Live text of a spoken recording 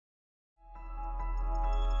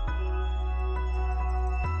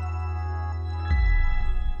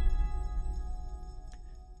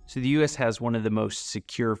So the U.S. has one of the most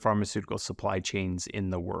secure pharmaceutical supply chains in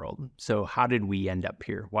the world. So how did we end up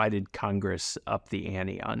here? Why did Congress up the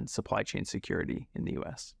ante on supply chain security in the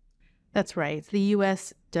U.S.? That's right. The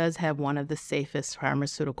U.S. does have one of the safest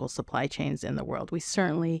pharmaceutical supply chains in the world. We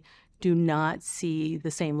certainly do not see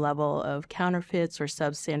the same level of counterfeits or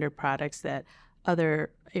substandard products that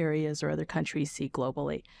other areas or other countries see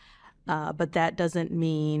globally. But that doesn't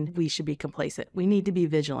mean we should be complacent. We need to be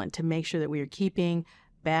vigilant to make sure that we are keeping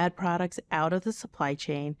bad products out of the supply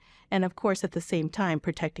chain, and of course, at the same time,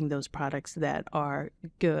 protecting those products that are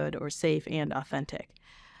good or safe and authentic.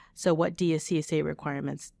 So what DSCSA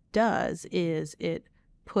requirements does is it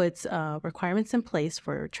puts requirements in place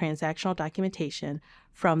for transactional documentation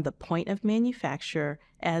from the point of manufacture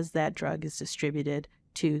as that drug is distributed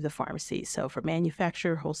to the pharmacies. So from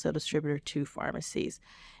manufacturer, wholesale distributor to pharmacies.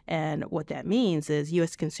 And what that means is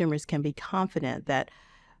U.S. consumers can be confident that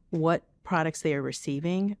what products they are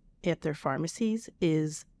receiving at their pharmacies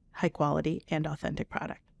is high quality and authentic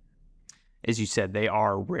product. As you said, they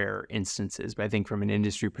are rare instances, but I think from an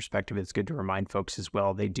industry perspective, it's good to remind folks as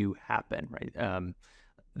well, they do happen, right?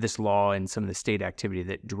 This law and some of the state activity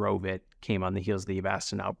that drove it came on the heels of the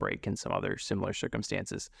Avastin outbreak and some other similar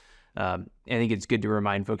circumstances. I think it's good to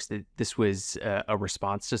remind folks that this was a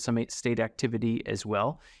response to some state activity as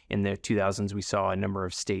well. In the 2000s, we saw a number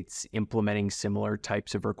of states implementing similar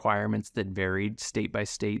types of requirements that varied state by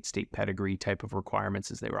state pedigree type of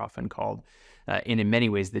requirements, as they were often called. And in many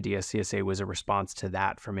ways, the DSCSA was a response to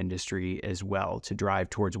that from industry as well, to drive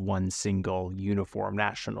towards one single uniform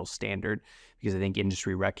national standard, because I think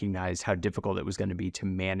industry recognized how difficult it was going to be to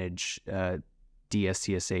manage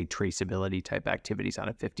DSCSA traceability type activities on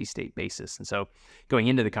a 50-state basis. And so going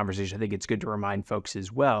into the conversation, I think it's good to remind folks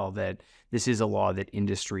as well that this is a law that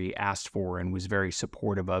industry asked for and was very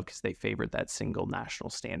supportive of because they favored that single national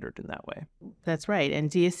standard in that way. That's right.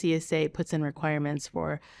 And DSCSA puts in requirements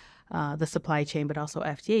for the supply chain, but also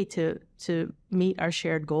FDA to meet our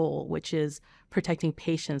shared goal, which is protecting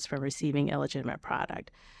patients from receiving illegitimate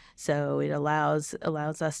product. So it allows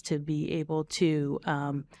us to be able to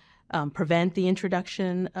prevent the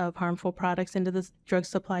introduction of harmful products into the drug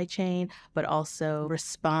supply chain, but also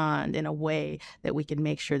respond in a way that we can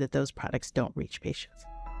make sure that those products don't reach patients.